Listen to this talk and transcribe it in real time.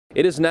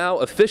It is now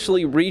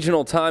officially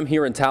regional time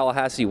here in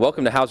Tallahassee.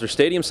 Welcome to Hauser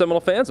Stadium, Seminole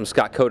fans. I'm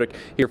Scott Kotick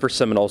here for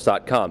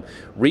Seminoles.com.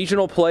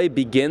 Regional play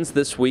begins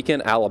this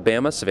weekend.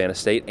 Alabama, Savannah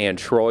State, and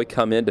Troy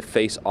come in to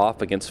face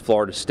off against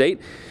Florida State.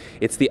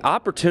 It's the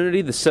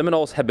opportunity the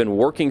Seminoles have been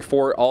working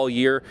for all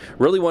year.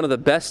 Really one of the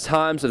best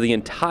times of the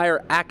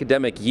entire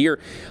academic year.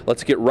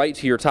 Let's get right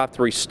to your top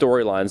three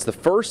storylines. The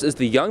first is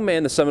the young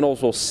man the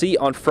Seminoles will see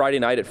on Friday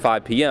night at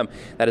 5 p.m.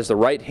 That is the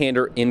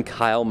right-hander in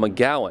Kyle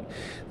McGowan.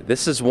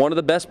 This is one of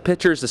the best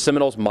pitchers the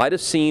Seminoles might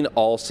have seen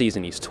all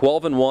season. He's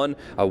 12-1,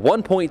 a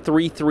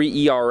 1.33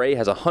 ERA,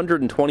 has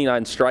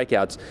 129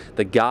 strikeouts.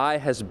 The guy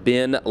has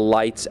been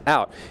lights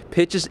out.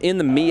 Pitches in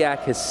the MEAC,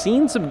 has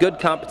seen some good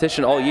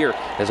competition all year.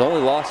 Has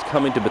only lost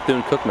coming to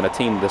Bethune-Cookman, a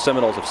team the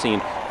Seminoles have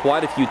seen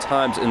quite a few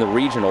times in the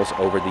regionals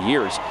over the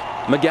years.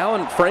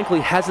 McGowan,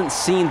 frankly, hasn't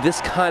seen this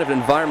kind of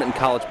environment in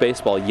college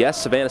baseball.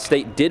 Yes, Savannah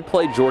State did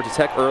play Georgia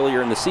Tech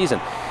earlier in the season,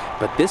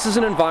 but this is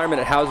an environment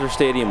at Hauser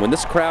Stadium. When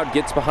this crowd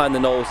gets behind the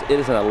Noles, it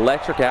is an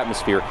electric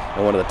atmosphere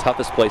and one of the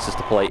toughest places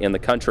to play in the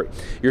country.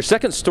 Your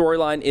second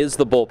storyline is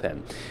the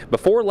bullpen.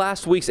 Before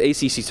last week's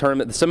ACC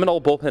tournament, the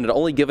Seminole bullpen had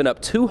only given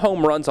up 2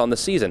 home runs on the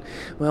season.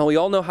 Well, we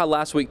all know how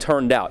last week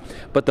turned out,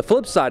 but the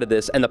flip side of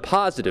this and the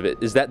positive of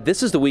it is that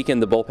this is the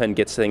weekend the bullpen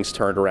gets things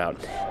turned around.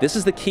 This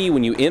is the key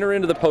when you enter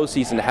into the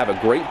postseason to have a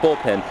great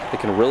bullpen that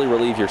can really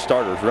relieve your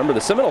starters. Remember,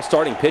 the Seminole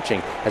starting pitching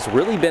has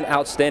really been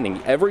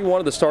outstanding. Every one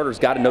of the starters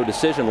got a no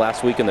decision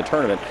last week in the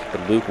tournament,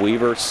 but Luke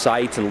Weaver,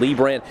 Seitz, and Lee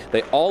Brandt,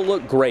 they all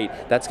look great.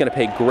 That's going to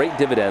pay great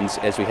dividends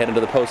as we head into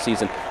the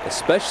postseason,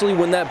 especially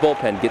when that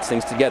bullpen gets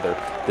things together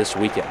this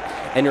weekend.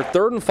 And your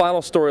third and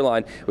final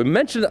storyline, we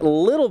mentioned a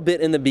little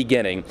bit in the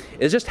beginning,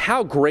 is just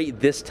how great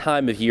this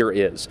time of year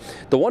is.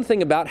 The one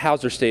thing about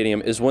Hauser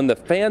Stadium is when the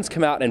fans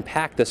come out and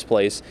pack this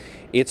place,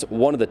 it's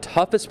one of the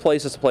toughest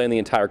places to play in the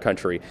entire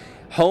country.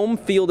 Home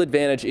field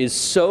advantage is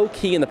so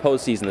key in the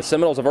postseason. The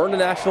Seminoles have earned a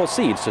national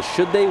seed, so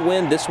should they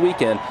win this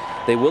weekend,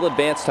 they will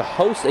advance to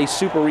host a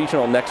super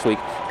regional next week,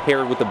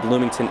 paired with the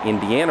Bloomington,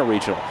 Indiana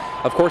regional.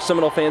 Of course,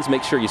 Seminole fans,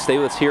 make sure you stay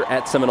with us here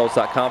at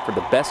Seminoles.com for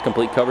the best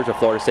complete coverage of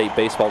Florida State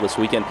baseball this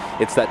weekend.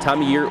 It's that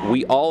time of year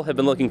we all have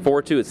been looking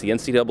forward to. It's the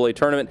NCAA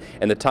tournament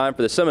and the time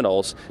for the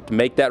Seminoles to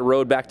make that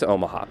road back to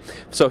Omaha.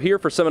 So here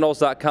for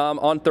Seminoles.com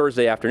on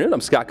Thursday afternoon,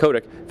 I'm Scott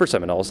Kotick for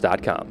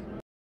Seminoles.com.